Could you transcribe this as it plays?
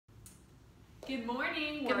Good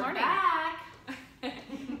morning. Good morning. We're back.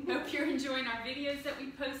 Hope you're enjoying our videos that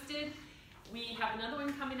we posted. We have another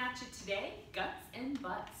one coming at you today, guts and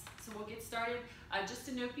butts. So we'll get started. Just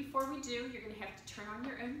a note before we do, you're going to have to turn on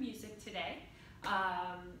your own music today.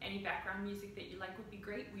 Any background music that you like would be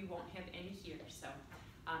great. We won't have any here. So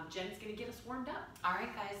Jen's going to get us warmed up. All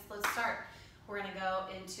right, guys, let's start. We're going to go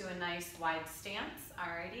into a nice wide stance,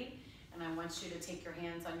 alrighty? And I want you to take your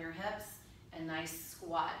hands on your hips and nice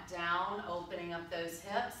squat down, opening up those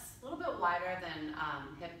hips, a little bit wider than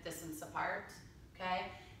hip distance apart, okay?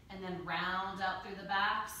 And then round out through the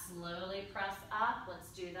back, slowly press up. Let's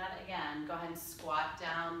do that again. Go ahead and squat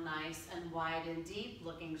down nice and wide and deep,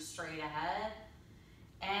 looking straight ahead.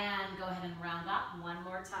 And go ahead and round up one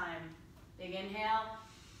more time. Big inhale.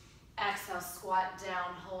 Exhale, squat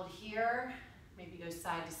down, hold here. Maybe go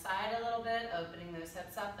side to side a little bit, opening those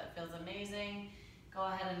hips up. That feels amazing. Go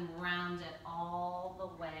ahead and round it all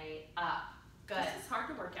the way up. Good. This is hard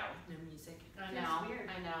to work out with no music. I know, weird.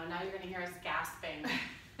 I know. Now you're going to hear us gasping.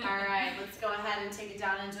 All right, let's go ahead and take it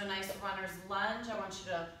down into a nice runner's lunge. I want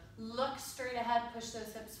you to look straight ahead, push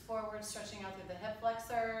those hips forward, stretching out through the hip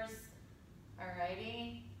flexors. All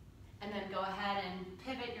righty. And then go ahead and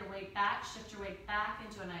pivot your weight back, shift your weight back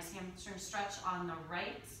into a nice hamstring stretch on the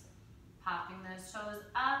right. Popping those toes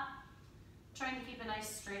up, trying to keep a nice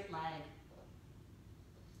straight leg.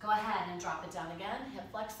 Go ahead and drop it down again, hip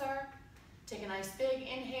flexor. Take a nice big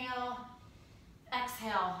inhale.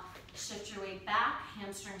 Exhale, shift your weight back,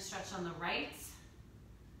 hamstring stretch on the right.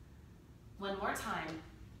 One more time,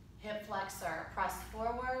 hip flexor, press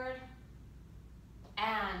forward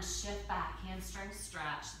and shift back, hamstring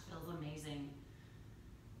stretch. Feels amazing.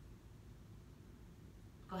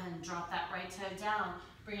 Go ahead and drop that right toe down,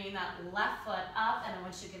 bringing that left foot up, and I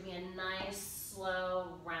want you to give me a nice, slow,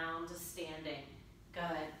 round to standing.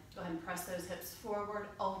 Good. Go ahead and press those hips forward,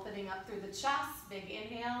 opening up through the chest. Big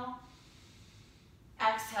inhale.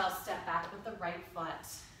 Exhale, step back with the right foot,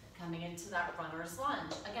 coming into that runner's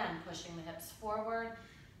lunge. Again, pushing the hips forward,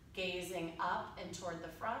 gazing up and toward the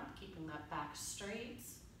front, keeping that back straight.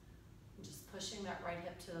 Just pushing that right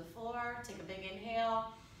hip to the floor. Take a big inhale.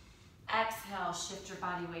 Exhale, shift your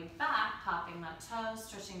body weight back, popping that toe,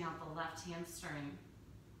 stretching out the left hamstring.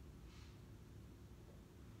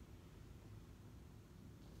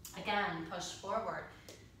 Again, push forward.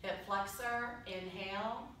 Hip flexor,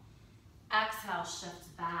 inhale. Exhale,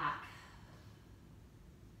 shift back.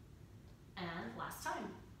 And last time,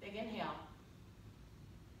 big inhale.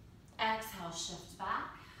 Exhale, shift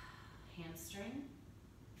back, hamstring.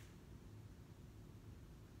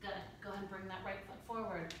 Good, go ahead and bring that right foot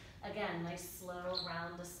forward. Again, nice slow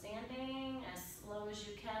round to standing, as slow as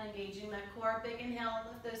you can, engaging that core. Big inhale,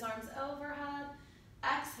 lift those arms overhead.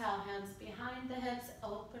 Exhale, hands behind the hips,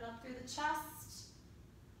 open up through the chest.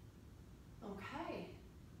 Okay,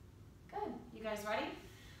 good. You guys ready?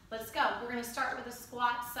 Let's go. We're gonna start with a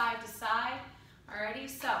squat side to side. Alrighty,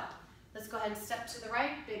 so let's go ahead and step to the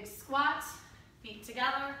right, big squat, feet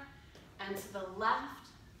together, and to the left,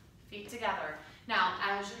 feet together. Now,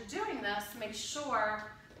 as you're doing this, make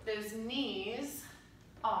sure those knees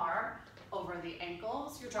are over the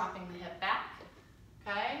ankles. You're dropping the hip back,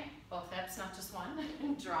 okay? Both hips, not just one.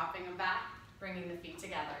 Dropping them back, bringing the feet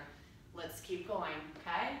together. Let's keep going,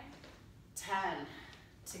 okay? 10,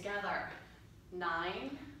 together.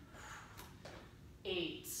 9,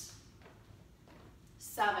 8,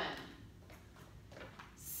 7,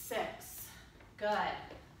 6, good.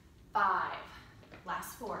 5,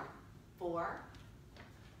 last 4, 4,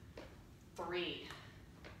 3,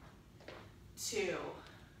 2,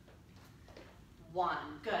 1.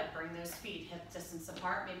 Good, bring those feet hip distance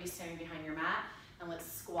apart, maybe standing behind your mat, and let's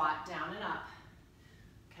squat down and up.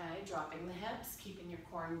 Okay, dropping the hips, keeping your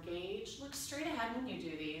core engaged. Look straight ahead when you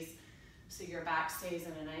do these, so your back stays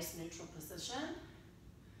in a nice neutral position.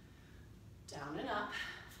 Down and up,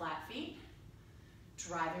 flat feet,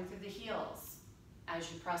 driving through the heels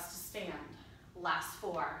as you press to stand. Last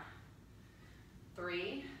 4,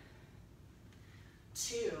 3,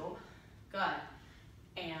 2, good,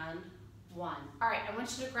 and 1. All right, I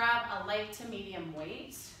want you to grab a light to medium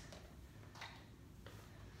weight.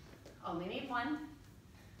 Only need 1.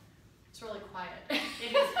 It's really quiet.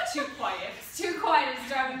 It is too quiet. It's too quiet. It's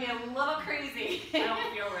driving me a little crazy. I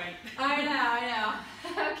don't feel right. I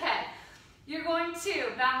know. Okay. You're going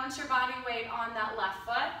to balance your body weight on that left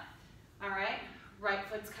foot. All right. Right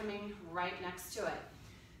foot's coming right next to it.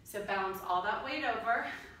 So balance all that weight over.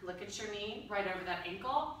 Look at your knee right over that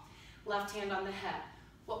ankle. Left hand on the hip.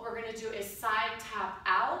 What we're going to do is side tap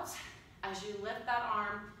out as you lift that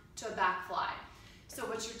arm to a back fly. So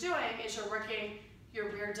what you're doing is you're working your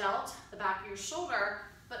rear delt, the back of your shoulder,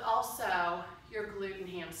 but also your glute and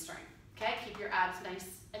hamstring. Okay, keep your abs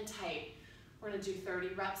nice and tight. We're gonna do 30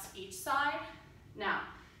 reps each side. Now,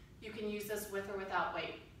 you can use this with or without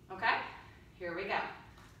weight, okay? Here we go.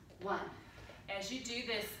 1. As you do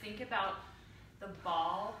this, think about the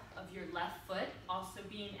ball of your left foot also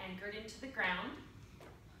being anchored into the ground.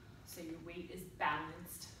 So your weight is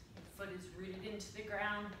balanced. Your foot is rooted into the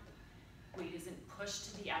ground. Weight isn't pushed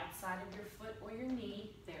to the outside of your foot or your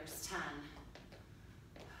knee. There's 10.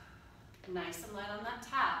 Nice and light on that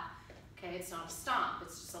tap. Okay, it's not a stomp,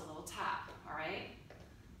 it's just a little tap, all right?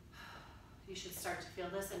 You should start to feel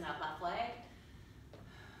this in that left leg.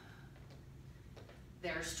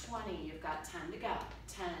 There's 20, you've got 10 to go.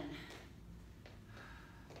 10.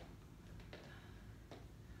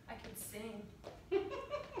 I could sing.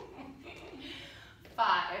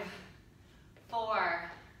 5,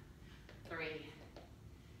 4, 3,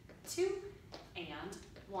 2, and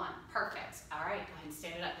 1. Perfect. All right, go ahead and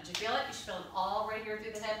stand it up. Did you feel it? You should feel it all right here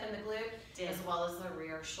through the hip and the glute, as well as the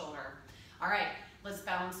rear shoulder. All right, let's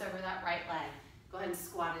balance over that right leg. Go ahead and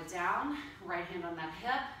squat it down. Right hand on that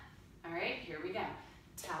hip. All right, here we go.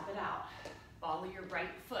 Tap it out. Ball of your right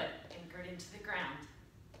foot anchored into the ground.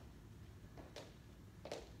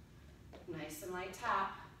 Nice and light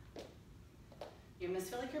tap. You must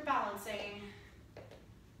feel like you're balancing.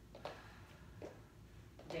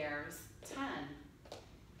 There's 10.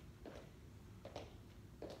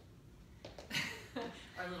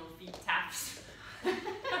 Our little feet taps.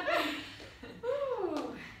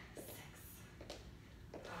 Ooh, 6.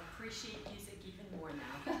 I appreciate music even more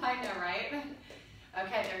now. I know, right?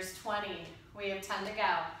 Okay, there's 20. We have 10 to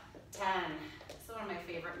go. 10. This is one of my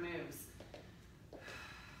favorite moves.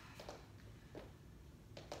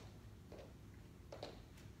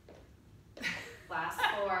 Last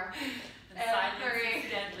 4. And 3.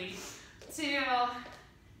 is deadly. 2.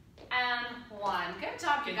 And 1. Good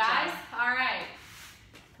job, you Good guys. job. All right.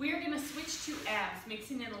 We are going to switch to abs,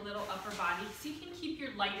 mixing in a little upper body, so you can keep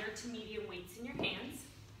your lighter to medium weights in your hands.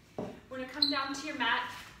 We're going to come down to your mat.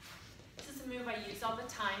 This is a move I use all the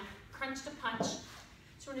time, crunch to punch.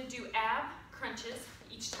 So we're going to do ab crunches.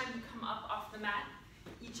 Each time you come up off the mat,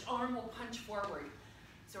 each arm will punch forward.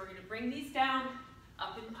 So we're going to bring these down,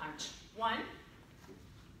 up and punch. 1,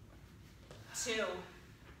 2,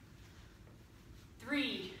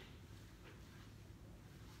 3,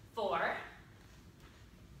 4,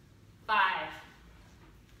 5,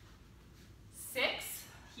 6,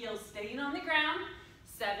 heels staying on the ground.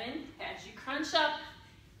 7, as you crunch up.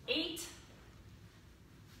 8,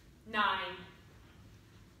 9,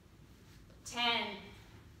 10,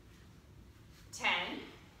 10,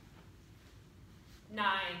 9,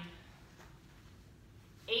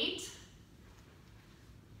 8,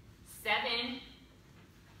 7,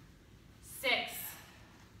 6,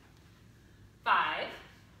 5,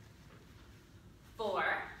 4,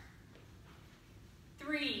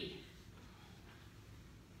 3,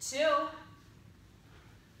 2,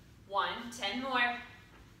 1, 10 more.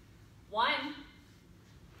 1,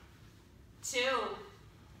 2,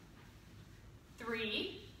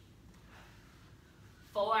 3,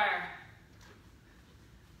 4,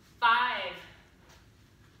 5,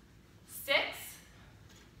 6,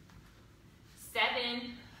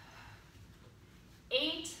 7,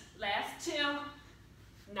 8, last 2,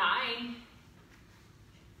 9,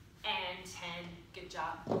 and 10. Good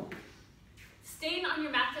job. Staying on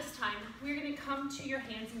your mat this time, we're going to come to your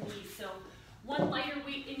hands and knees. So one lighter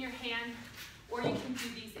weight in your hand, or you can do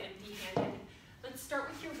these empty-handed. Let's start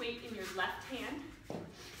with your weight in your left hand.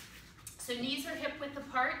 So knees are hip width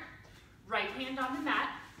apart, right hand on the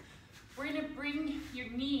mat. We're going to bring your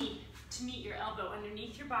knee to meet your elbow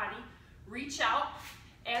underneath your body. Reach out.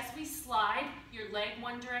 As we slide, your leg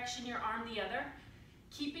one direction, your arm the other.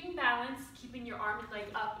 Keeping balance, keeping your arm and leg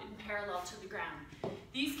up and parallel to the ground.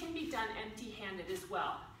 These can be done empty-handed as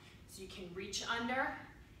well. So you can reach under,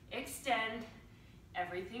 extend,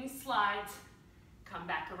 everything slides, come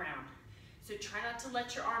back around. So try not to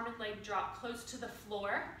let your arm and leg drop close to the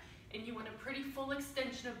floor, and you want a pretty full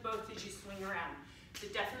extension of both as you swing around. So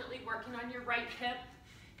definitely working on your right hip.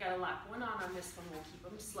 Got a lot going on this one, we'll keep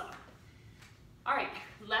them slow. All right,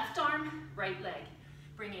 left arm, right leg.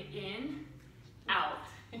 Bring it in, out,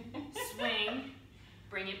 swing,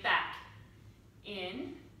 bring it back.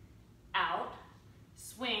 In, out,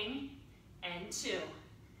 swing, and 2.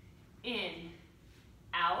 In,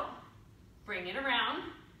 out, bring it around.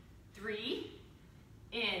 3,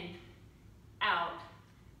 in, out,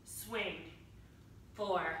 swing.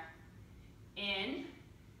 4, in,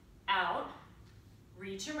 out,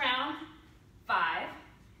 reach around. 5,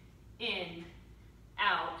 in,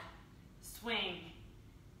 out, swing.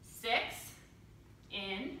 6,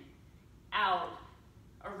 in, out,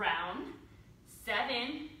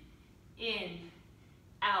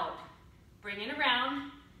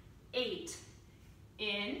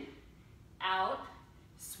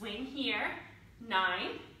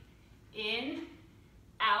 in,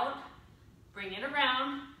 out, bring it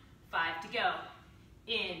around, 5 to go.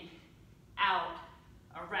 In, out,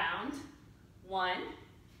 around, 1,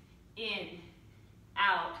 in,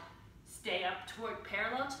 out, stay up toward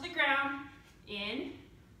parallel to the ground, in,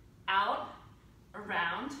 out,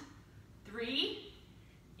 around, 3,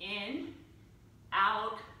 in,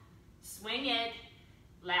 out, swing it,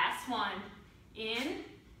 last one, in,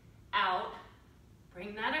 out,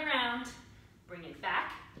 bring that around, bring it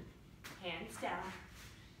back, hands down,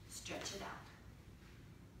 stretch it out.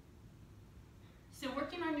 So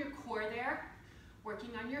working on your core there,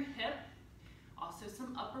 working on your hip, also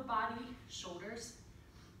some upper body, shoulders,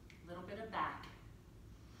 a little bit of back.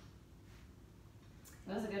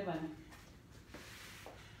 That was a good one.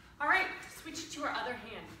 All right, switch it to our other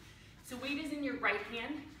hand. So weight is in your right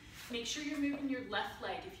hand. Make sure you're moving your left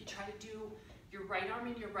leg. If you try to do your right arm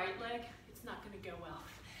in your right leg, it's not gonna go well.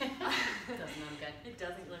 It doesn't look good. It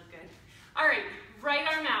doesn't look good. All right, right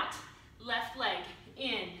arm out, left leg,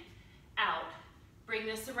 in, out. Bring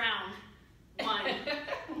this around, 1,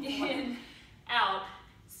 in, out.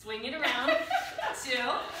 Swing it around, 2,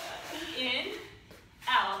 in,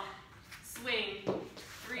 out. Swing,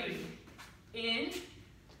 3, in,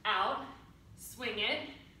 out. Swing it,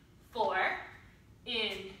 4,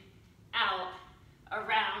 in, out.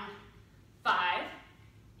 Around, 5,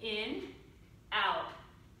 in, out.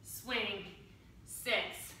 Swing, 6,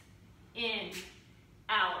 in,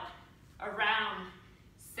 out. Around,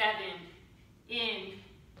 7, in,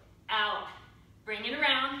 out. Bring it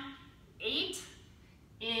around, 8,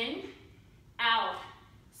 in, out.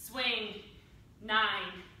 Swing, 9,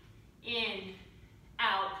 in,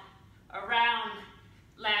 out. Around,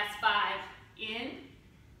 last 5, in,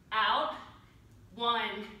 out. 1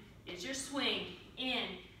 is your swing, in,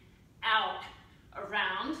 out.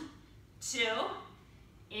 Around, 2,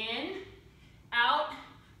 in, out.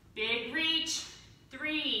 Big reach,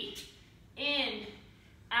 3, in,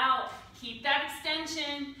 out. Keep that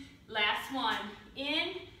extension. Last 1, in,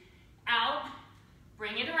 out.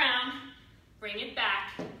 Bring it around, bring it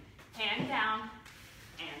back, hand down,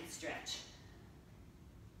 and stretch.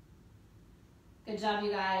 Good job,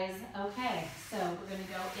 you guys. Okay, so we're gonna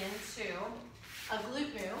go into a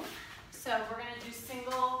glute move. So we're gonna do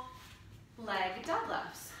single leg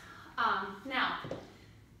deadlifts. Now,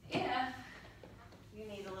 if you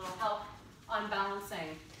need a little help on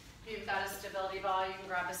balancing, if you've got a stability ball, you can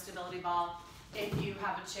grab a stability ball. If you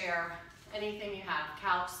have a chair, anything you have,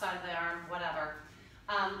 couch, side of the arm, whatever,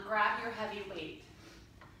 grab your heavy weight.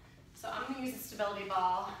 So I'm gonna use a stability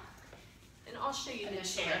ball. And I'll show you the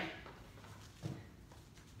Initially. chair.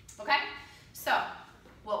 Okay, so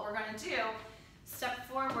what we're gonna do, step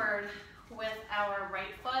forward with our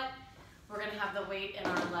right foot. We're gonna have the weight in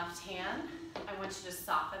our left hand. I want you to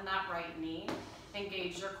soften that right knee,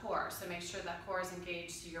 engage your core. So make sure that core is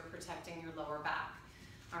engaged so you're protecting your lower back.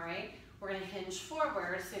 All right, we're gonna hinge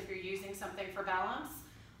forward. So if you're using something for balance,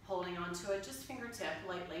 holding onto it, just fingertip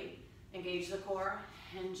lightly, engage the core,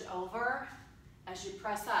 hinge over. As you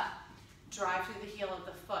press up, drive through the heel of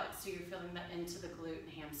the foot so you're feeling that into the glute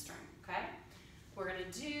and hamstring, okay? We're gonna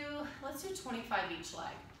do, let's do 25 each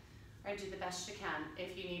leg. All right, do the best you can.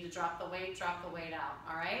 If you need to drop the weight out,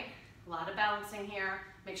 all right? A lot of balancing here.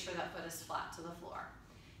 Make sure that foot is flat to the floor.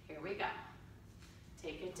 Here we go.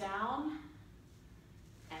 Take it down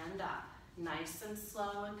and up. Nice and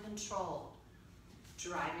slow and controlled.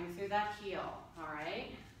 Driving through that heel, all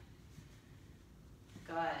right?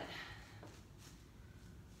 Good.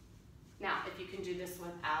 Now, if you can do this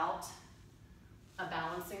without a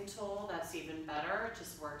balancing tool, that's even better. It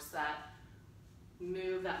just works that,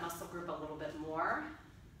 move that muscle group a little bit more.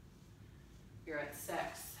 You're at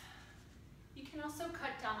 6. You can also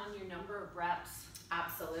cut down on your number of reps.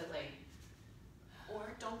 Absolutely.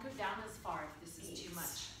 Or don't go down as far if this is too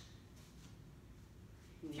much.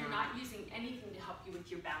 If you're 9, not using anything to help you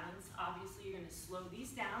with your balance, obviously you're gonna slow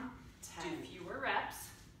these down, 10. do fewer reps.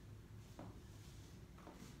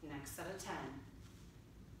 Next set of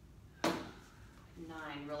 10.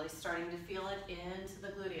 9, really starting to feel it into the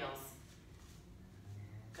gluteals.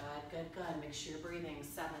 Good, good, good. Make sure you're breathing.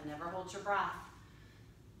 7, never hold your breath.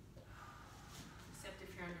 Except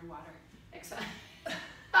if you're underwater. Except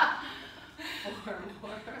 4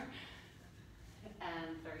 more.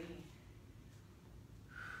 And 3.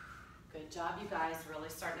 Good job, you guys. Really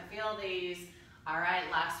starting to feel these. All right,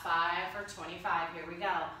 last 5 for 25. Here we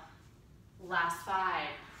go. Last 5.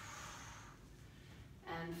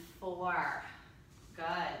 And 4.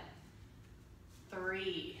 Good.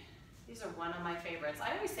 3. These are one of my favorites.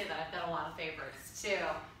 I always say that I've got a lot of favorites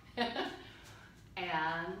too.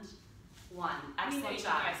 And 1. I know Excellent you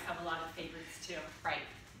job. guys have a lot of favorites too. Right.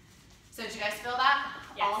 guys feel that?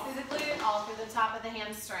 Yes. All through the glute, all through the top of the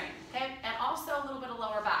hamstring, okay? And also a little bit of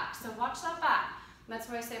lower back. So watch that back. That's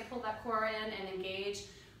why I say pull that core in and engage,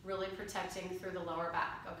 really protecting through the lower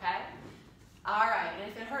back, okay? All right,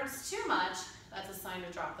 and if it hurts too much, that's a sign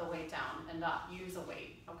to drop the weight down and not use a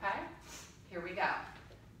weight, okay? Here we go.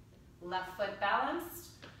 Left foot balanced,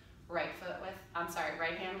 right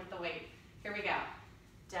hand with the weight. Here we go.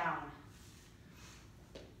 Down.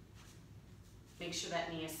 Make sure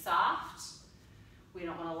that knee is soft. We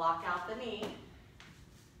don't want to lock out the knee.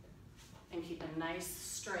 And keep a nice,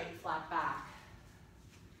 straight, flat back.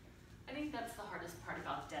 I think that's the hardest part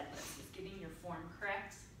about deadlifts, is getting your form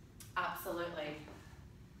correct. Absolutely.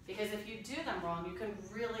 Because if you do them wrong, you can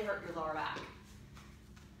really hurt your lower back.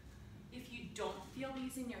 If you don't feel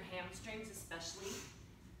these in your hamstrings especially,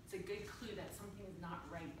 it's a good clue that something is not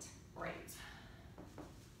right. Right.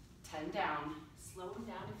 10 down. Slow them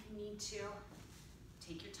down if you need to.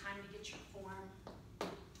 Take your time to get your form.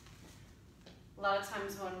 A lot of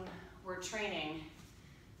times when we're training,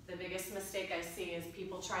 the biggest mistake I see is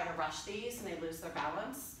people try to rush these and they lose their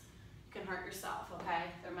balance. You can hurt yourself, okay?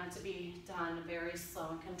 They're meant to be done very slow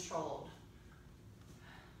and controlled.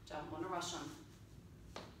 Don't want to rush them.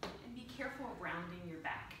 And be careful of rounding your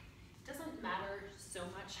back. It doesn't matter so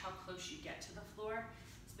much how close you get to the floor,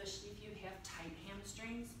 especially if you have tight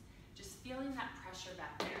hamstrings. Just feeling that pressure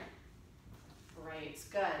back there. Great,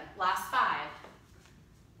 good. Last 5.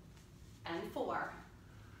 And 4.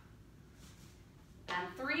 And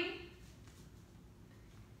 3.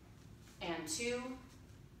 And 2.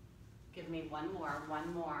 Give me one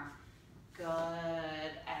more. Good,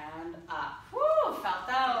 and up. Woo, felt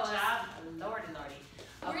those. Good job. Lordy, lordy.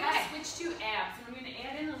 We're Okay. going to switch to abs, and I'm going to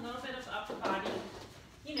add in a little bit of upper body,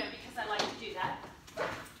 because I like to do that.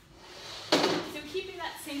 So keeping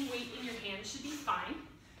that same weight in your hand should be fine.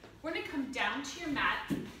 We're going to come down to your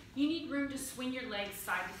mat. You need room to swing your legs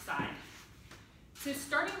side to side. So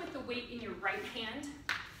starting with the weight in your right hand,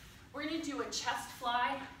 we're going to do a chest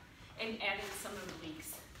fly and add in some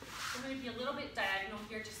obliques. We're going to be a little bit diagonal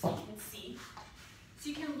here just so you can see. So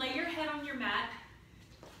you can lay your head on your mat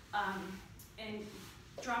and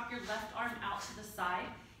drop your left arm out to the side.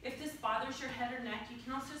 If this bothers your head or neck, you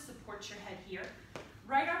can also support your head here.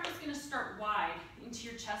 Right arm is going to start wide into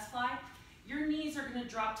your chest fly. Your knees are going to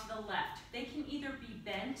drop to the left. They can either be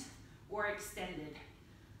bent or extended.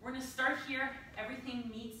 We're going to start here. Everything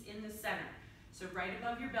meets in the center. So right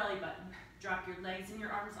above your belly button, drop your legs and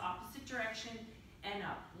your arms opposite direction and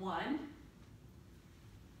up. 1,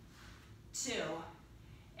 2.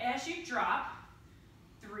 As you drop,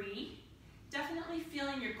 3. Definitely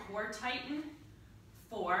feeling your core tighten.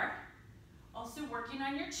 4. Also working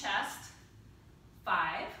on your chest.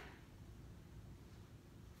 5.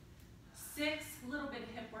 6. A little bit of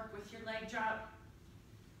hip work with your leg drop.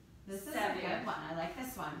 This is 7. a good one. I like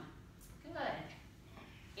this one. Good.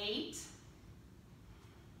 8.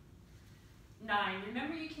 9.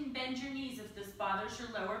 Remember, you can bend your knees if this bothers your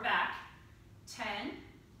lower back. 10.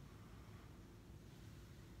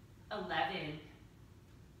 11.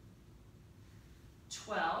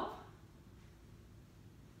 12.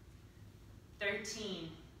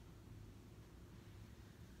 13.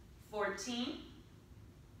 14.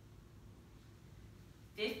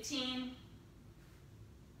 15.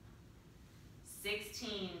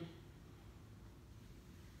 16.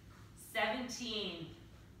 17.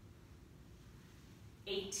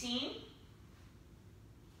 18,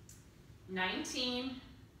 19,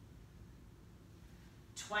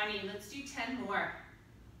 20. Let's do 10 more.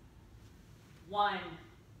 1,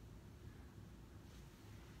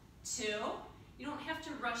 2. You don't have to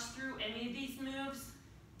rush through any of these moves.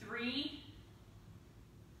 3,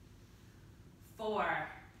 4,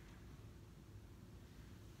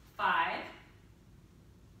 5,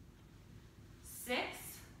 6,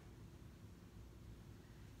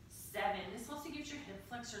 7. This also gives your hip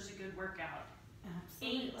flexors a good workout.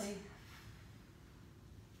 Absolutely. 8,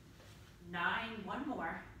 9, one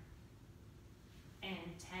more, and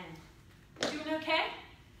 10. Doing okay?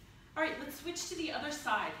 All right, let's switch to the other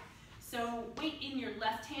side. So weight in your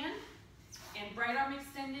left hand and right arm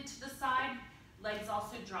extended to the side, legs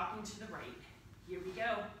also dropping to the right. Here we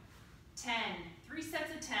go. 10, 3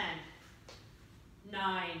 sets of 10.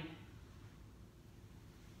 9,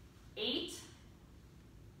 8,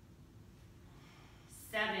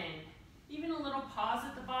 7, even a little pause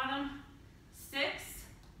at the bottom. 6,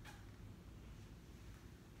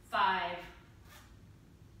 5,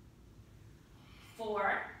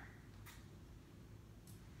 4,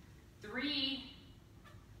 3,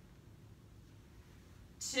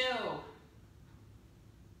 2.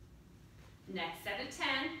 Next set of 10.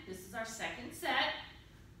 This is our second set.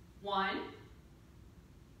 1,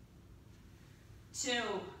 2,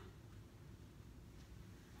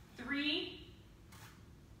 3,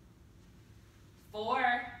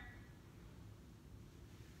 4,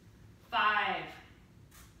 5,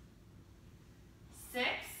 6,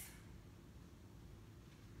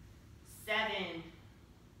 7,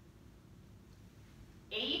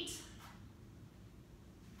 8,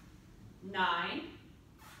 9,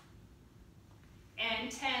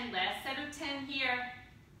 and 10. Last set of 10 here.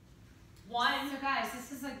 1. So guys,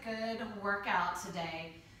 this is a good workout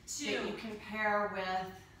today 2. that you can pair with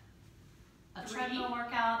a 3. treadmill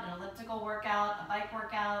workout, an elliptical workout, a bike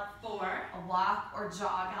workout, 4. a walk or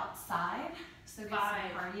jog outside. So get 5.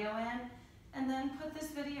 some cardio in, and then put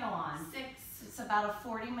this video on. 6. It's about a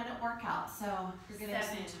 40-minute workout, so you're getting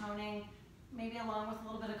 7. some toning, maybe along with a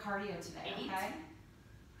little bit of cardio today, 8. okay?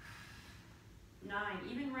 9.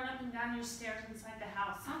 Even run up and down your stairs inside the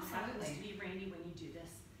house. It happens Absolutely. to be rainy when you do this.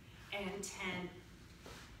 And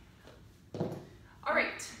 10. All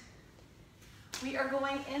right. We are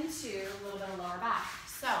going into a little bit of lower back.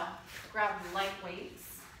 So grab light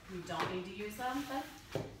weights. You don't need to use them, but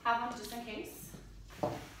have them just in case.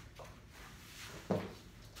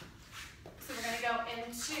 So we're gonna go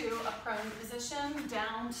into a prone position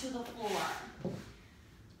down to the floor.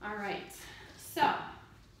 All right, so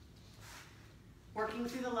working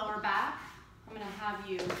through the lower back, I'm gonna have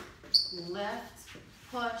you lift,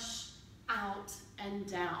 push, out, and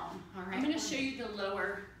down. All right. I'm going to show you the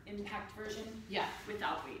lower impact version Yeah.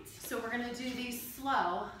 without weights. So we're gonna do these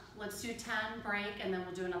slow. Let's do 10, break, and then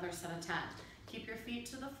we'll do another set of 10. Keep your feet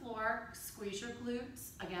to the floor, squeeze your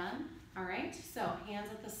glutes again, all right? So hands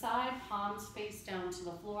at the side, palms face down to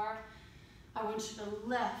the floor. I want you to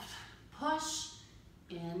lift, push,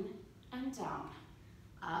 in and down,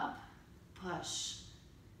 up, push.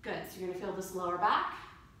 Good, so you're gonna feel this lower back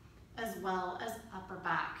as well as upper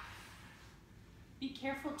back. Be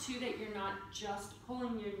careful too that you're not just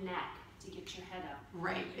pulling your neck to get your head up.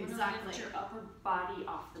 Right, You want to exactly. lift your upper body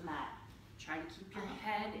off the mat. Try to keep your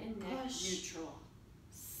head and neck Push. neutral.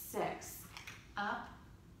 6, up,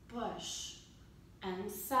 push, and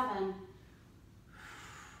 7.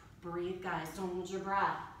 Breathe, guys, don't hold your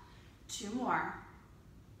breath. 2 more.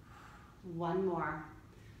 1 more.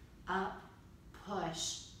 Up,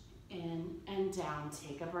 push, in and down.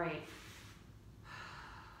 Take a break.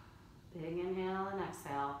 Big inhale and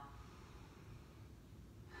exhale.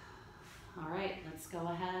 All right, let's go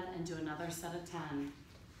ahead and do another set of 10.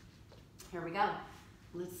 Here we go.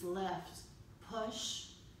 Let's lift, push,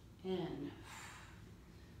 in,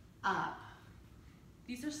 up.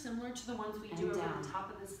 These are similar to the ones we And do over down. the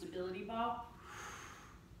top of the stability ball.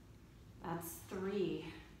 That's 3.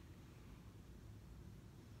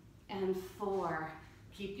 And 4.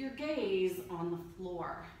 Keep your gaze on the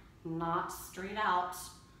floor, not straight out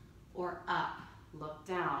or up. Look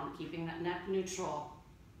down, keeping that neck neutral.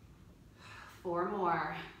 4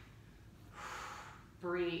 more.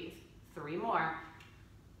 Breathe. 3 more.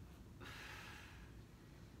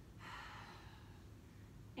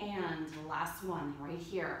 And the last one right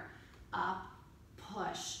here. Up,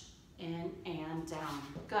 push, in and down.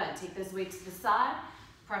 Good. Take this weight to the side.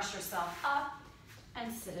 Press yourself up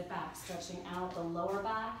and sit it back, stretching out the lower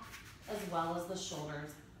back as well as the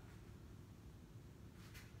shoulders.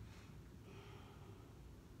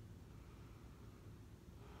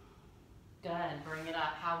 Good. Bring it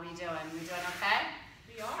up. How we doing? We doing okay?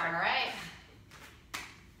 We All right.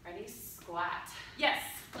 Ready? Squat. Yes,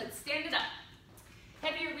 let's stand it up.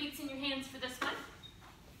 Heavier weights in your hands for this one.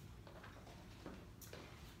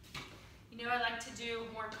 You know I like to do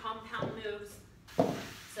more compound moves,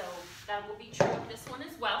 so that will be true of this one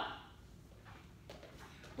as well.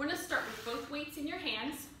 We're going to start with both weights in your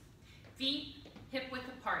hands, feet hip width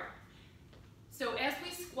apart. So as we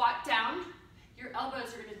squat down, your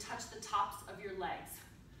elbows are going to touch the tops of your legs.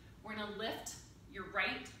 We're going to lift your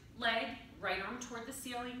right leg, right arm toward the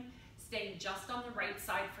ceiling, staying just on the right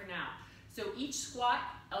side for now. So each squat,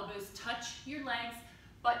 elbows touch your legs,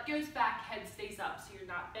 butt goes back, head stays up. So you're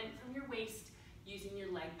not bent from your waist, using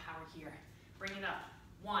your leg power here. Bring it up.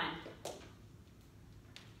 1,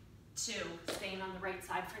 2, staying on the right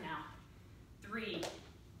side for now. 3,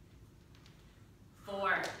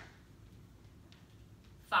 4,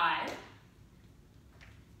 5,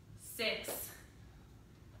 6,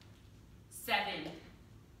 7,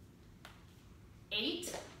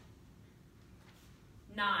 8,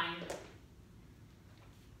 9,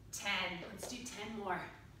 10. Let's do 10 more.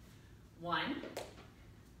 1,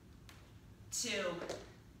 2,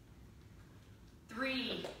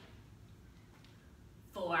 3,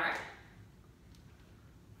 4,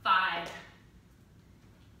 5,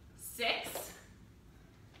 6,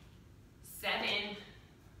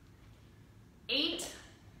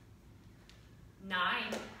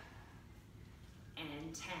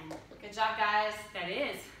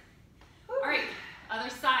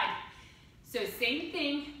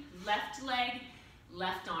 left leg,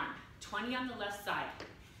 left arm. 20 on the left side.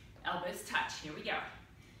 Elbows touch. Here we go.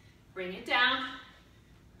 Bring it down.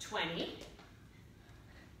 20,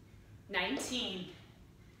 19,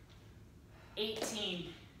 18,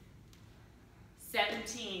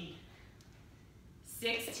 17,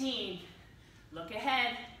 16, look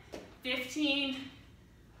ahead, 15,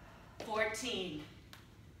 14,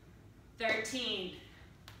 13,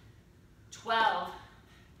 12,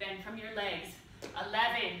 bend from your legs,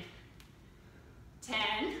 11,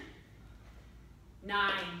 10,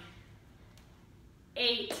 9,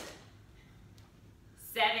 8,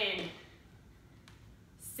 7,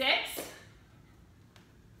 6,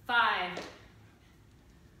 5,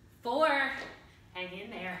 4, hang in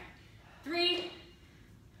there, 3,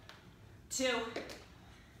 2,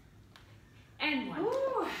 and 1.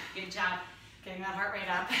 Ooh. Good job. Getting that heart rate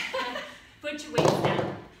up. Put your weights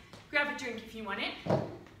down. Grab a drink if you want it.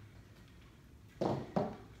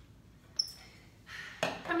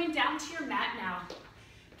 Coming down to your mat now.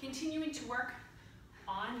 Continuing to work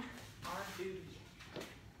on our booty.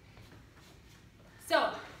 So,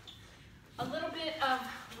 a little bit of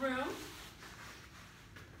room.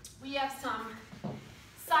 We have some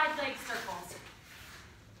side leg circles.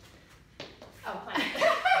 Oh, fine.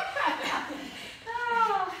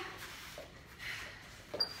 Oh.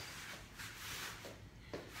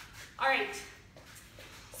 All right,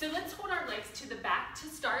 so let's hold our legs to the back to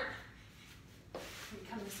start. Let me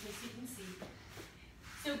come this way so you can see.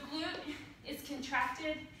 So glute is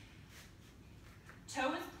contracted,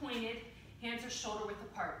 toe is pointed, hands are shoulder width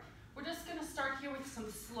apart. We're just gonna start here with some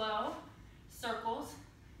slow circles.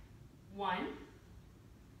 1,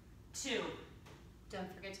 2.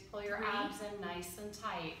 Don't forget to pull your 3, abs in nice and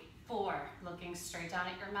tight. 4, Looking straight down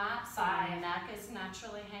at your mat so 5, your neck is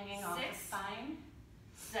naturally hanging off the 6, spine.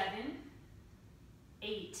 7,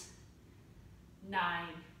 8, 9.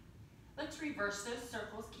 Let's reverse those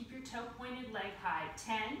circles. Keep your toe pointed, leg high.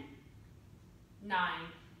 10, 9,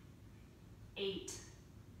 8,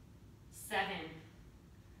 7,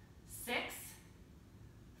 6,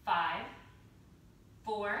 5,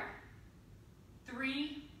 4,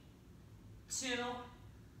 3, 2,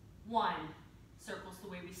 1. Circles the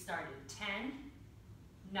way we started. 10,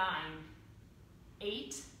 9,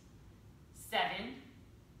 8, 7,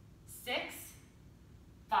 6,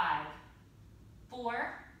 5,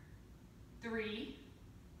 4, 3,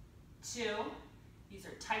 2. These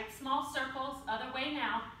are tight, small circles. Other way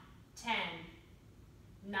now. 10,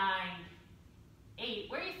 9, 8.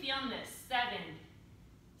 Where are you feeling this? 7,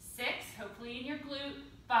 6. Hopefully in your glute.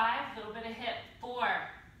 5. A little bit of hip. 4,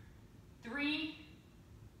 3,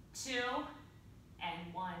 2,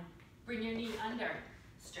 and 1. Bring your knee under.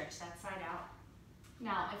 Stretch that side out.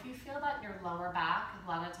 Now, if you feel that in your lower back, a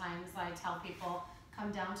lot of times I tell people,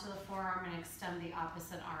 come down to the forearm and extend the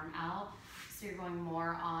opposite arm out. So you're going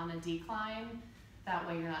more on a decline. That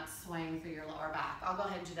way you're not swaying through your lower back. I'll go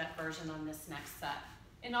ahead and do that version on this next set.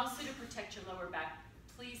 And also to protect your lower back,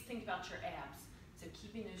 please think about your abs. So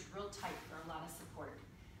keeping those real tight for a lot of support.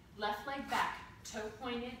 Left leg back, toe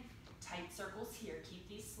pointed, tight circles here. Keep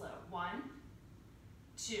these slow. 1,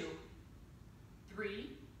 2, 3,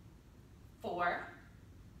 4,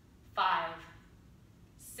 5,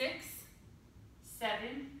 6, 7,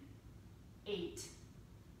 8,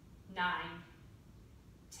 9,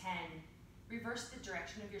 10. Reverse the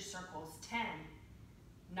direction of your circles. 10,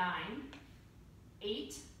 9,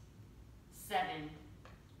 8, 7,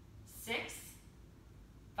 6,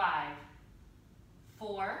 5,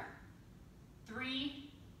 4,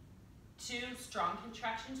 3, 2. Strong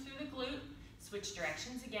contractions through the glute. Switch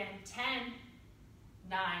directions again. 10,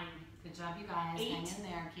 9, Good job, you guys. 8, hang in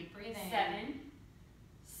there. Keep breathing. 7,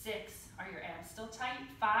 6. Are your abs still tight?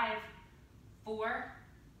 5, 4,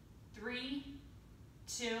 3,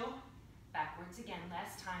 2. Backwards again.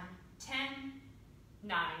 Last time. 10,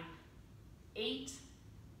 9, 8,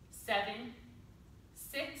 7,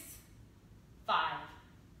 6, 5,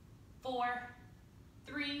 4,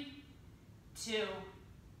 3, 2.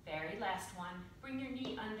 Very last one. Bring your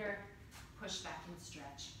knee under. Push back and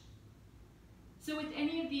stretch. So with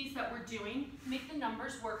any of these that we're doing, make the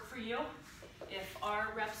numbers work for you. If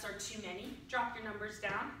our reps are too many, drop your numbers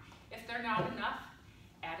down. If they're not enough,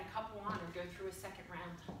 add a couple on or go through a second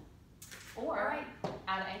round. Or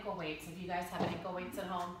add ankle weights. If you guys have ankle weights at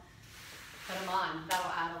home, put them on.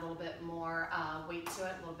 That'll add a little bit more weight to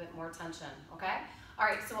it, a little bit more tension, okay? All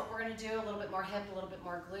right, so what we're gonna do, a little bit more hip, a little bit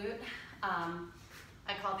more glute.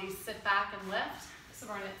 I call these sit back and lift. So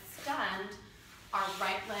we're gonna extend our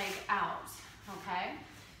right leg out, okay?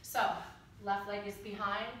 So left leg is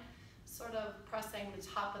behind, sort of pressing the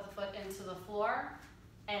top of the foot into the floor,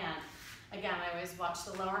 and Again, I always watch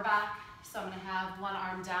the lower back. So I'm gonna have one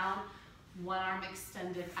arm down, one arm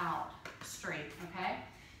extended out, straight, okay?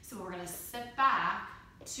 So we're gonna sit back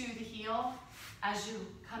to the heel. As you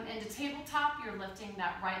come into tabletop, you're lifting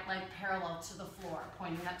that right leg parallel to the floor,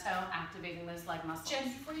 pointing that toe, activating those leg muscles. Jen,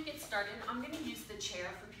 before you get started, I'm gonna use the chair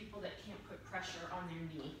for people that can't put pressure on their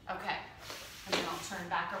knee. Okay, and then I'll turn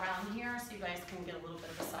back around here so you guys can get a little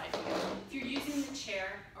bit of a side view. If you're using the chair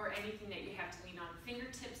or anything that you have to lean on,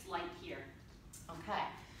 fingertips light here. Okay,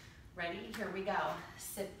 ready? Here we go.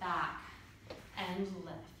 Sit back and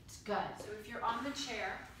lift. Good. So if you're on the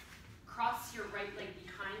chair, cross your right leg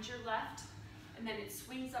behind your left, and then it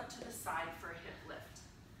swings up to the side for a hip lift.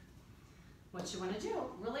 What you want to do,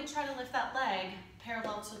 really try to lift that leg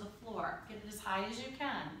parallel to the floor. Get it as high as you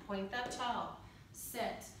can. Point that toe.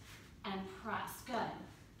 Sit and press. Good.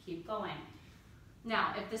 Keep going.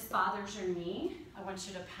 Now, if this bothers your knee, I want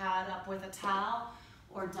you to pad up with a towel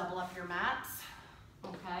or double up your mats.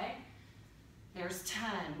 Okay? There's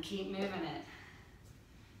 10. Keep moving it.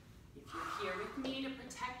 If you're here with me to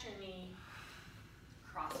protect your knee,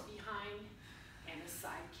 cross behind and a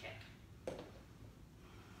side kick.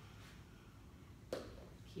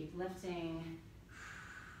 Keep lifting.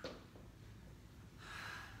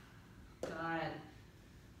 Good.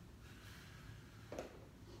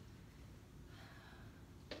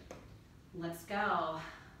 Let's go.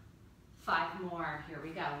 5 more. Here we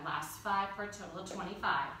go. Last 5 for a total of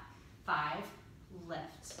 25. 5,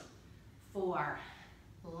 lift. 4,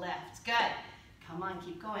 lift. Good. Come on,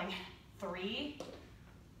 keep going. 3,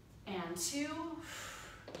 and 2,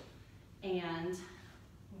 and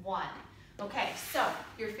 1. Okay, so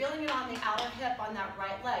you're feeling it on the outer hip on that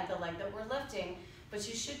right leg, the leg that we're lifting, but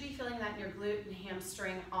you should be feeling that in your glute and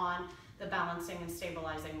hamstring on the balancing and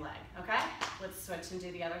stabilizing leg, okay? Let's switch and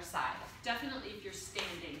do the other side. Definitely if you're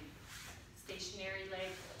standing, stationary leg,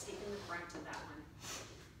 taking the brunt of that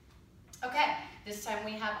one. Okay, this time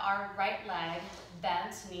we have our right leg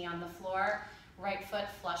bent, knee on the floor, right foot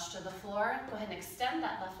flush to the floor. Go ahead and extend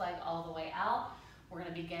that left leg all the way out. We're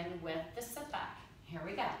gonna begin with the sit back. Here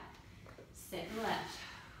we go. Sit and lift.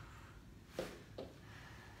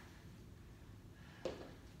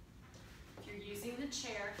 If you're using the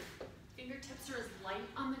chair, fingertips are as light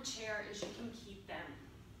on the chair as you can keep them.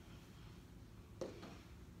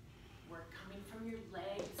 Work coming from your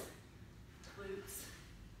legs, glutes,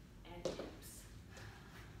 and hips.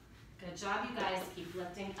 Good job, you guys. Keep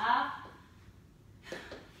lifting up.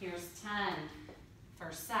 Here's 10.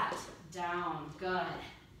 First set. Down. Good.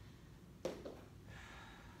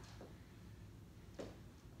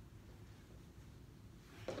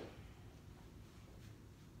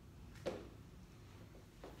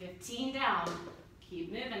 $15 down.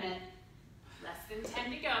 Keep moving it. Less than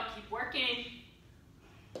 10 to go. Keep working.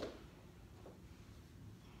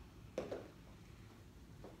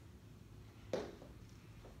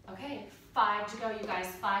 Okay, 5 to go, you guys.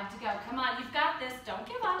 5 to go. Come on, you've got this. Don't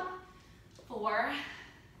give up. 4.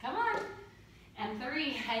 Come on. And 3.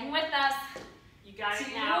 Hang with us. You got 2.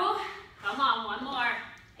 it now. Come on, one more.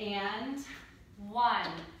 And 1.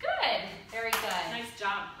 Good. Very good. Nice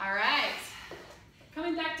job. All right.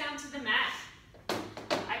 Coming back down to the mat.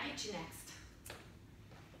 I get you next.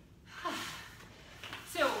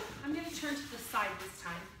 So I'm going to turn to the side this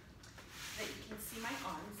time so that you can see my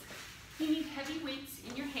arms. You need heavy weights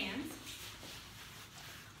in your hands.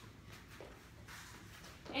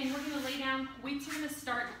 And we're going to lay down, weights are going to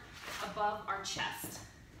start above our chest.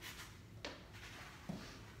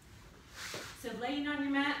 So laying on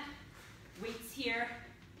your mat, weights here,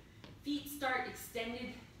 feet start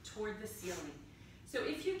extended toward the ceiling. So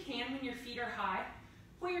if you can, when your feet are high,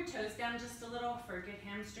 pull your toes down just a little for a good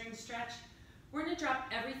hamstring stretch. We're going to drop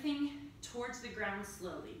everything towards the ground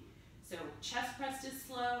slowly. So chest press is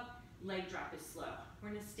slow, leg drop is slow.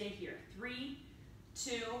 We're going to stay here. 3,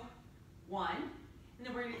 2, 1. And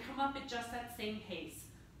then we're going to come up at just that same pace.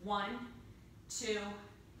 1, 2,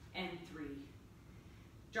 and 3.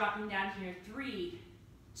 Dropping down here. 3,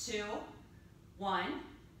 2, 1.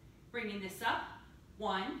 Bringing this up.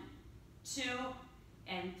 1, 2,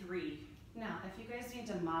 and 3. Now, if you guys need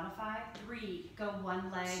to modify, 3, go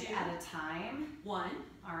 1 leg 2, at a time. 1.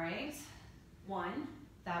 All right. 1.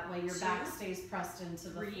 That way your 2, back stays pressed into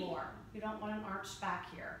the 3, floor. You don't want an arched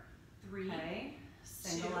back here. 3. Okay.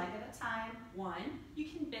 Single 2, leg at a time. 1. You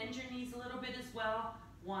can bend your knees a little bit as well.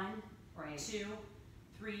 1, Right. 2,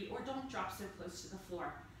 3, or don't drop so close to the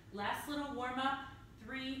floor. Last little warm up.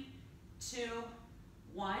 3, 2,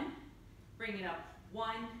 1. Bring it up.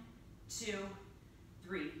 1, 2,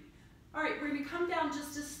 3. All right, we're going to come down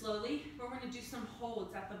just as slowly, but we're going to do some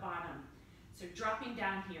holds at the bottom. So dropping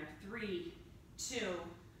down here. 3, 2,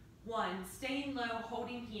 1. Staying low,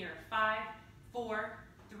 holding here. 5, 4,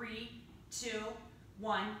 3, 2,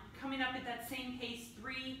 1. Coming up at that same pace.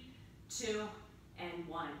 3, 2, and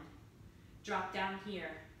 1. Drop down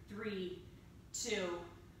here. 3, 2,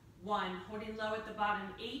 1. Holding low at the bottom.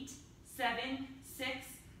 8, 7, 6,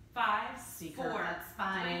 5, 4,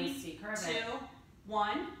 3, 2,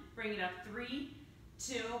 1. Bring it up. 3,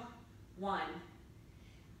 2, 1.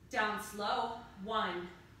 Down slow. 1,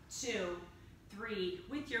 2, 3.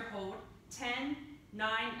 With your hold. 10, 9.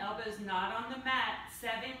 Elbows not on the mat.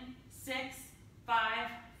 7, 6,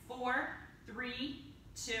 5, 4, 3,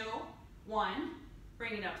 2, 1.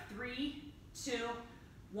 Bring it up. 3, 2,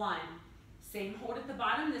 1. Same hold at the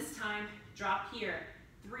bottom this time. Drop here.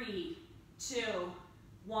 3, 2,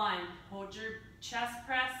 1. Hold your chest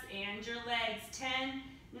press and your legs. 10,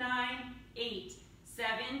 9, 8,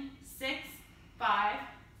 7, 6, 5,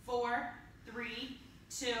 4, 3,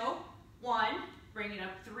 2, 1. Bring it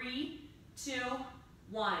up. 3, 2,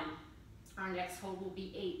 1. Our next hold will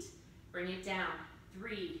be 8. Bring it down.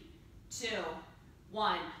 3, 2,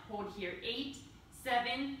 1. Hold here. 8,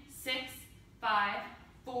 7, 6, 5,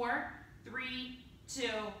 4, 3, 2,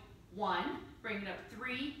 1. Bring it up.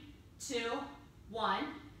 3, 2, 1.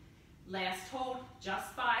 Last hold,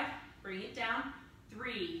 just 5. Bring it down.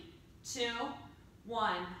 3, 2,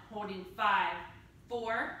 1. Holding 5,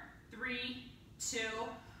 4, 3, 2,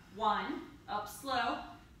 1. Up slow.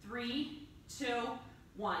 3, 2,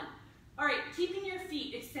 1. All right, keeping your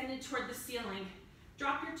feet extended toward the ceiling.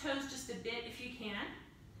 Drop your toes just a bit if you can.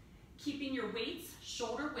 Keeping your weights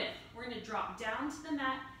shoulder width. We're going to drop down to the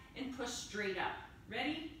mat and push straight up.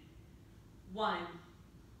 Ready? 1,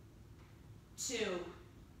 2,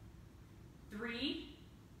 3,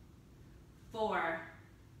 4,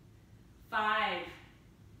 5,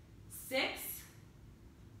 6,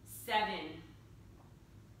 7,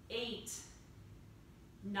 8,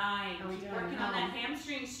 9. Keep working on that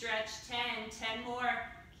hamstring stretch. 10 more.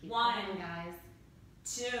 Keep 1, going, guys.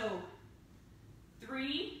 2,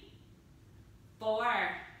 3, 4,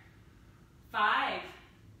 5,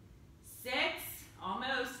 6,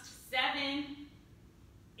 almost, 7,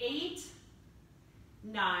 8,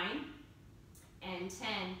 9, and 10.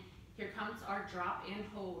 Here comes our drop and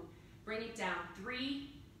hold. Bring it down. 3,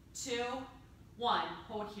 2, 1.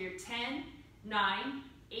 Hold here. 10, 9,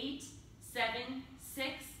 8, 7, 6,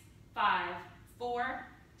 5, 4,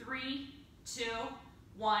 3, 2,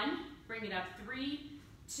 1. Bring it up. 3,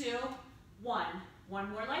 2, 1.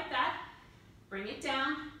 One more like that. Bring it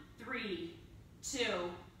down. 3, 2,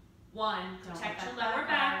 1. Protect your lower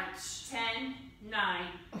back. 10, 9,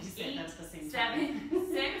 8, 7,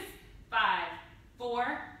 6, 5,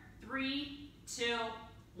 4, 3, 2,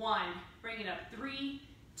 1. Bring it up. 3,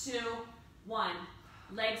 2, 1.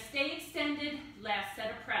 Legs stay extended. Last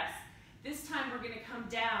set of press. This time we're going to come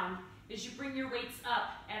down as you bring your weights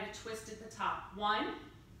up at a twist at the top. 1,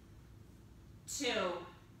 2,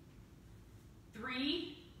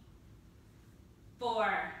 3,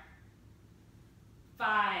 4,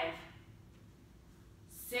 5,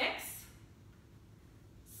 6,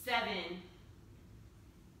 7,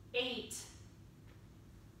 8,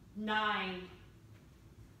 9.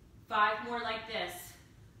 5 more like this.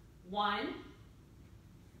 1,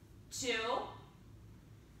 2,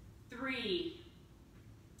 3,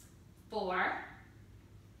 4,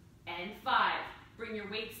 and 5. Bring your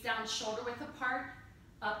weights down shoulder width apart,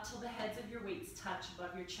 up till the heads of your weights touch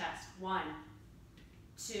above your chest. 1,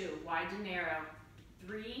 2, wide to narrow.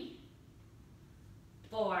 3,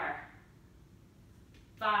 4,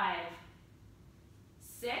 5,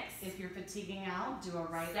 6. If you're fatiguing out, do a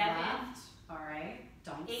right, 7, left. All right.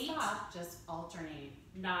 Don't 8, stop. Just alternate.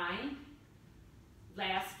 9.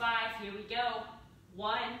 Last 5. Here we go.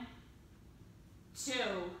 1, 2,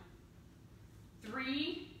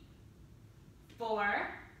 3, 4.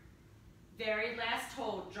 Very last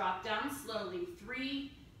hold. Drop down slowly.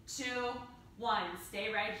 3, 2, 1.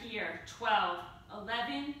 Stay right here. 12,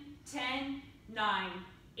 11, 10, 9,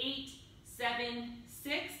 8, 7,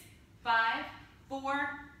 6, 5, 4,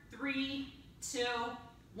 3, 2,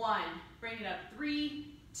 1. Bring it up.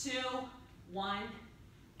 3, 2, 1,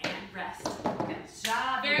 and rest. Good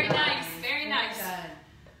job. Very guys. nice. Very nice. Good.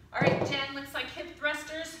 All right, Jen, looks like hip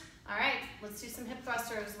thrusters. All right, let's do some hip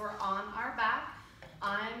thrusters. We're on our back.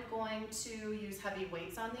 I'm going to use heavy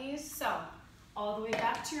weights on these. So all the way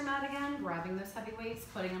back to your mat again, grabbing those heavy weights,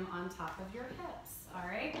 putting them on top of your hips. All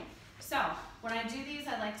right. So when I do these,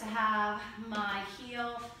 I like to have my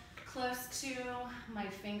heel close to my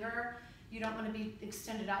finger. You don't want to be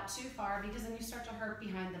extended out too far because then you start to hurt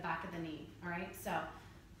behind the back of the knee. All right. So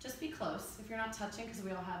just be close if you're not touching because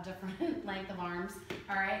we all have different length of arms.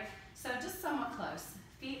 All right. So just somewhat close.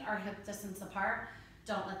 feet are hip distance apart.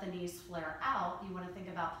 Don't let the knees flare out. You want to think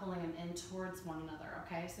about pulling them in towards one another,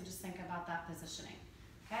 okay? So just think about that positioning,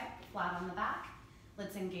 okay? Flat on the back.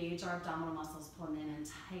 Let's engage our abdominal muscles, pulling in and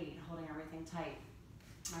tight, holding everything tight.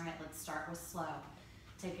 All right, let's start with slow.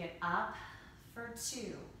 Take it up for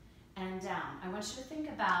 2 and down. I want you to think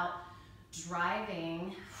about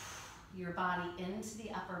driving your body into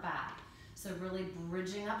the upper back. So really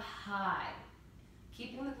bridging up high,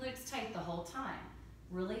 keeping the glutes tight the whole time,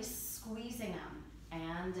 really squeezing them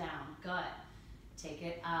and down. Good. Take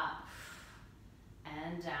it up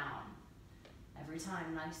and down. Every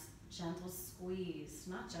time, nice gentle squeeze.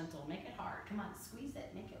 Not gentle, make it hard. Come on, squeeze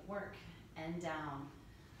it, make it work. And down.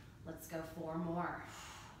 Let's go 4 more.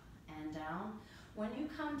 And down. When you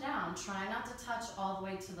come down, try not to touch all the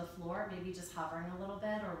way to the floor, maybe just hovering a little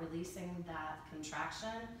bit or releasing that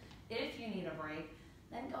contraction. If you need a break,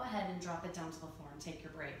 then go ahead and drop it down to the floor and take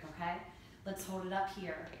your break, okay? Let's hold it up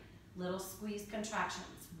here. Little squeeze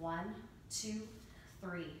contractions. 1, 2,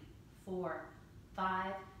 3, 4,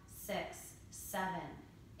 5, 6, 7,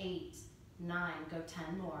 8, 9. Go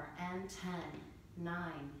 10 more. And 10,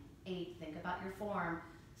 9, 8. Think about your form.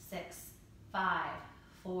 6, 5,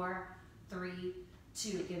 4, 3,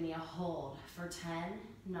 2. Give me a hold for 10,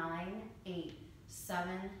 9, 8, 7,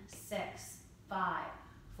 6, 5,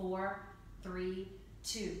 4, 3,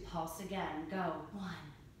 2. Pulse again. Go. 1,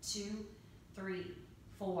 2, 3,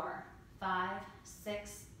 4, 5,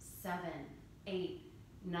 6, 7, 8,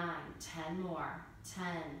 9. 10 more. 10,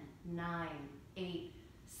 9, 8,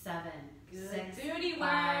 7, Good 6, booty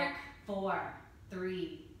 5, work. 4,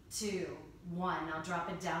 3, 2, 1. Now drop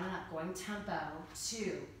it down and up. Going tempo.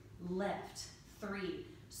 2. Lift. 3.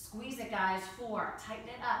 Squeeze it, guys. 4. Tighten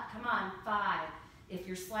it up. Come on. 5. If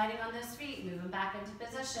you're sliding on those feet, move them back into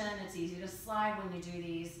position. It's easy to slide when you do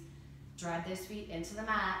these. Drive those feet into the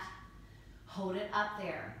mat. Hold it up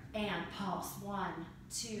there. And pulse. 1,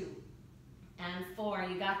 2, and 4.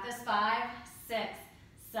 You got this. 5, 6,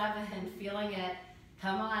 7. Feeling it.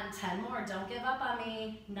 Come on. 10 more. Don't give up on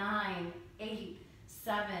me. 9, 8,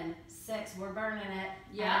 7, 6. We're burning it.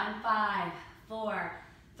 Yeah. And 5, 4,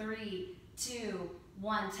 3, 2,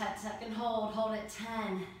 1. 10-second hold. Hold it.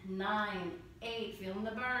 10, 9, 8. Feeling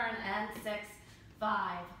the burn. And 6,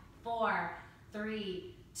 5, 4,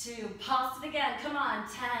 3, 2. Pulse it again. Come on.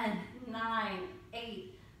 10, 9,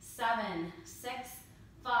 8, 7, 6,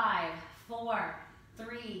 5, 4,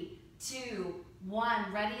 3, 2,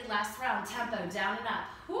 1. Ready? Last round. Tempo. Down and up.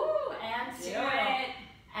 Woo! And 2.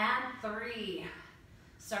 And 3.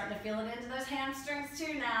 Starting to feel it into those hamstrings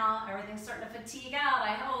too now. Everything's starting to fatigue out,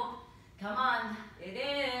 I hope. Come on. It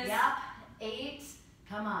is. Yep. 8.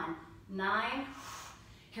 Come on. 9.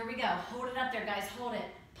 Here we go. Hold it up there, guys. Hold it.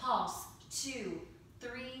 Pulse. 2,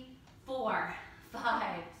 3, 4,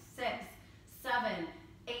 5, 6, 7,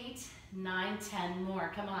 8, 9, 10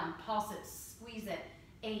 more. Come on. Pulse it. Squeeze it.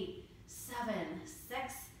 8, 7,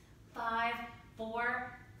 6, 5,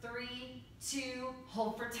 4, 3, 2.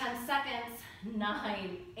 Hold for 10 seconds.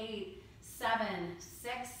 9, 8, 7,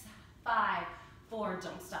 6, 5, 4.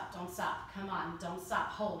 Don't stop. Don't stop. Come on. Don't stop.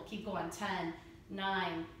 Hold. Keep going. 10,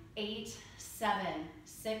 9, 8, 7,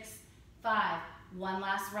 6, 5. One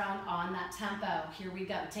last round on that tempo. Here we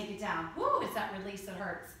go. Take it down. Woo! It's that release that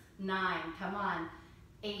hurts. 9. Come on.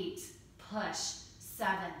 8. Push.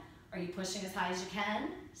 7. Are you pushing as high as you can?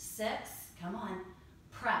 6. Come on.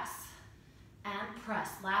 Press. And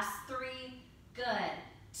press. Last 3. Good.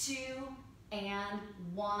 2 and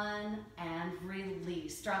 1 and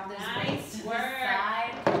release. Drop those weights to the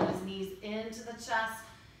side. Pull those knees into the chest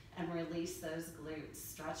and release those glutes.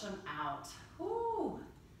 Stretch them out. Woo!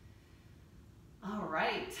 All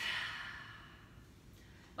right.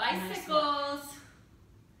 Bicycles.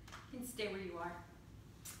 You can stay where you are.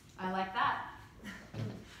 I like that.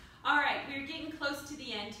 All right, we're getting close to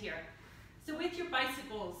the end here. So with your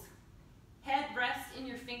bicycles, head rests in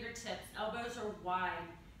your fingertips, elbows are wide.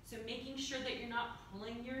 So making sure that you're not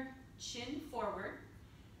pulling your chin forward.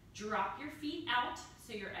 Drop your feet out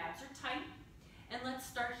so your abs are tight. And let's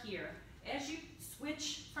start here. As you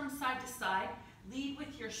switch from side to side, lead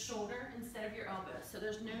with your shoulder instead of your elbow. So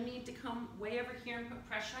there's no need to come way over here and put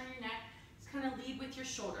pressure on your neck. Just kind of lead with your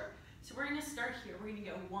shoulder. So we're going to start here. We're going to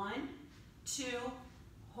go 1, 2,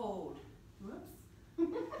 hold. Whoops.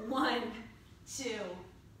 1, 2,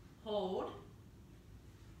 hold.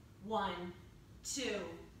 1, 2,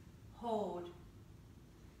 hold.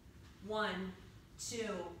 1, 2,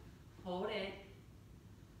 hold it.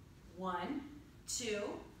 1, 2,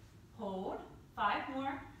 hold. 5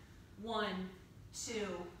 more. 1, 2,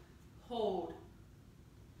 hold.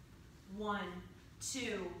 1,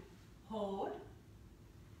 2, hold.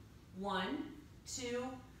 1, 2,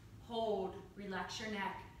 hold, relax your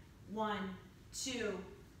neck. 1, 2,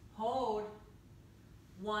 hold.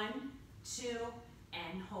 1, 2,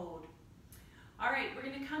 and hold. All right, we're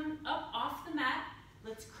gonna come up off the mat.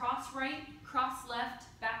 Let's cross right, cross left,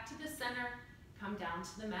 back to the center, come down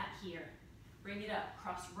to the mat here. Bring it up,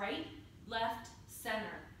 cross right, left,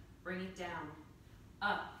 center, bring it down.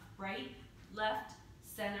 Up, right, left,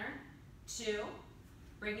 center, 2,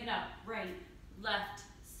 bring it up, right, left,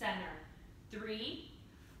 center, 3,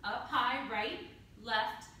 up high, right,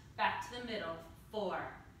 left, back to the middle, 4,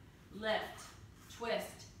 lift,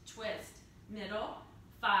 twist, twist, middle,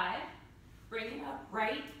 5, bring it up,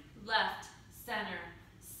 right, left, center,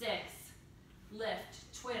 6,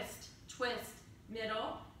 lift, twist, twist,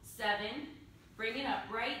 middle, 7, bring it up,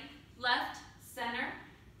 right, left, center,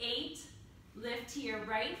 8, lift here,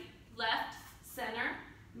 right, left, center,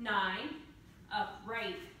 9, up,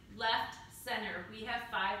 right, left, center, we have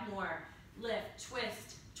 5 more, lift,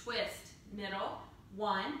 twist, twist, middle,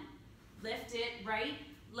 1, lift it, right,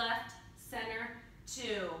 left, center,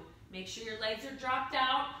 2, make sure your legs are dropped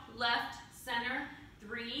out, left, center,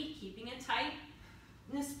 3, keeping it tight,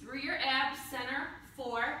 this through your abs, center,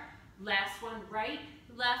 4, last one, right,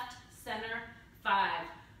 left, center, 5.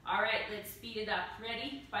 All right, let's speed it up.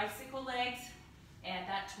 Ready? Bicycle legs, and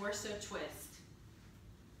that torso twist.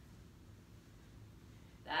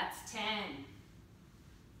 That's 10.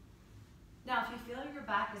 Now, if you feel your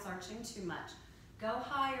back is arching too much, go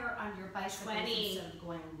higher on your bicycle 20. instead of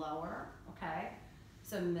going lower, okay?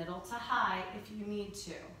 So middle to high if you need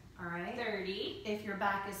to, all right? 30. If your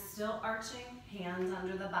back is still arching, hands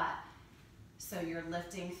under the butt. So you're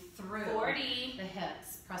lifting through 40. the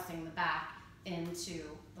hips, pressing the back into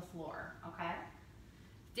the floor, okay?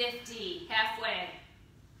 50. Halfway.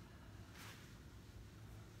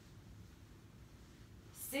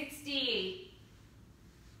 60.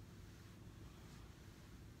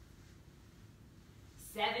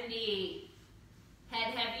 70.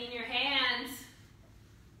 Head heavy in your hands.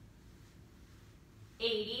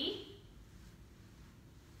 80.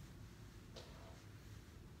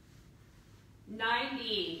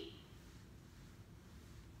 90.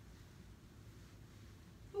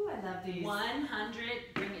 Ooh, I love these. 100.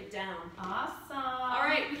 Bring it down. Awesome. All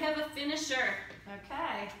right, we have a finisher.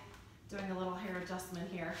 Okay. Doing a little hair adjustment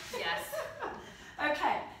here. Yes.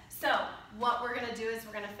 Okay, so what we're gonna do is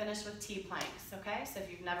we're gonna finish with T-planks, okay? So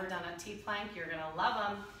if you've never done a T-plank, you're gonna love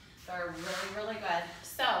them. They're really, really good.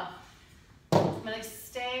 So I'm gonna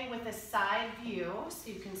stay with a side view so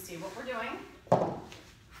you can see what we're doing.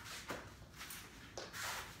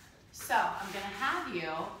 So I'm gonna have you,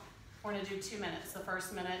 we're gonna do 2 minutes. The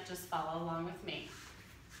first minute, just follow along with me.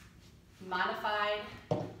 Modified,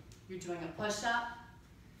 you're doing a push-up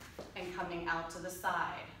and coming out to the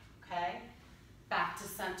side, okay? Back to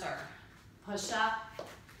center. Push up,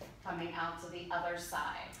 coming out to the other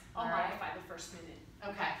side. I'll all right? modify the first minute.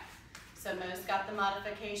 Okay, so Mo's got the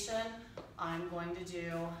modification. I'm going to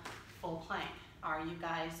do full plank. Are you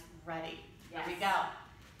guys ready? Yes. Here we go.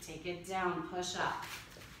 Take it down, push up.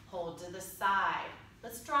 Hold to the side.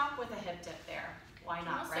 Let's drop with a hip dip there. Why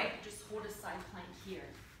not, Also, right? just hold a side plank here.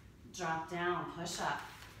 Drop down, push up.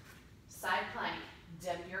 Side plank,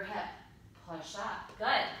 dip your hip, push up.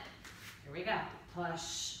 Good. Here we go.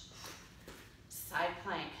 Push. Side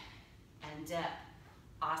plank and dip.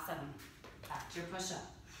 Awesome. Back to your push up.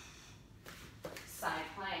 Side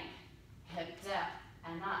plank, hip dip,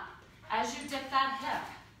 and up. As you dip that hip,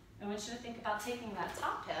 I want you to think about taking that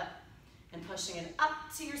top hip and pushing it up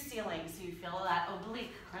to your ceiling so you feel that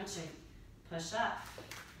oblique crunching. Push up.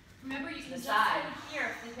 Remember, you can The just side. hold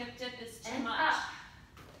here if the hip dip is too And much. up.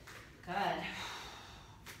 Good.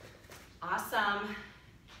 Awesome.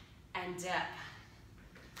 And dip.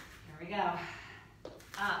 Here we go.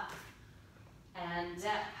 Up. And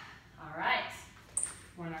dip. All right.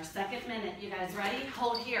 We're in our second minute. You guys ready?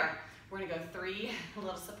 Hold here. We're gonna go 3, a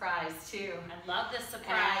little surprise, 2. I love this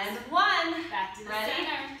surprise. And 1. Back to the Ready?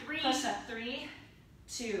 center. 3. Push up, 3,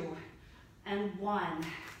 2, and 1.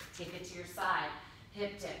 Take it to your side.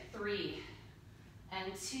 Hip dip, 3,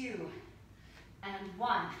 and 2, and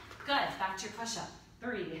 1. Good, back to your push up.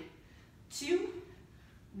 3, 2,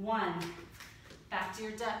 1. Back to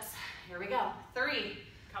your dips. Here we go. 3,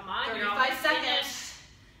 Come on, you're 35 almost seconds, finished.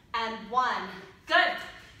 and 1. Good.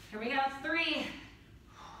 Here we go. 3.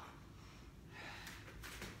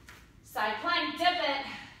 Side plank, dip it.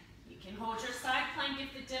 You can hold your side plank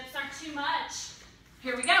if the dips are too much.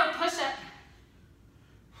 Here we go. Push it.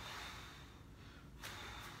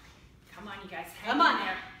 Come on, you guys. Hang Come in on.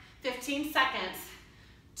 there. 15 seconds.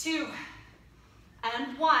 2,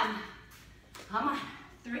 and 1. Come on.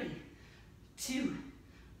 3, 2,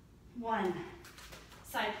 1.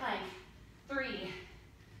 Side plank. 3,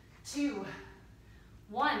 2,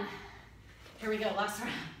 1. Here we go, last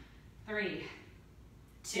round. 3,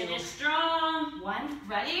 2, Finish strong. 1.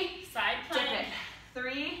 Ready? Side Dip plank. it.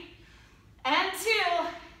 3, and 2,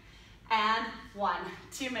 and 1.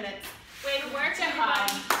 2 minutes. Way to work, To everybody.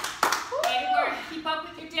 high. Way to work. Keep up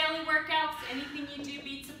with your daily workouts. Anything you do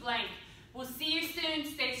beats a blank. We'll see you soon.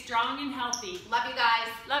 Stay strong and healthy. Love you guys.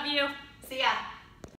 Love you. See ya.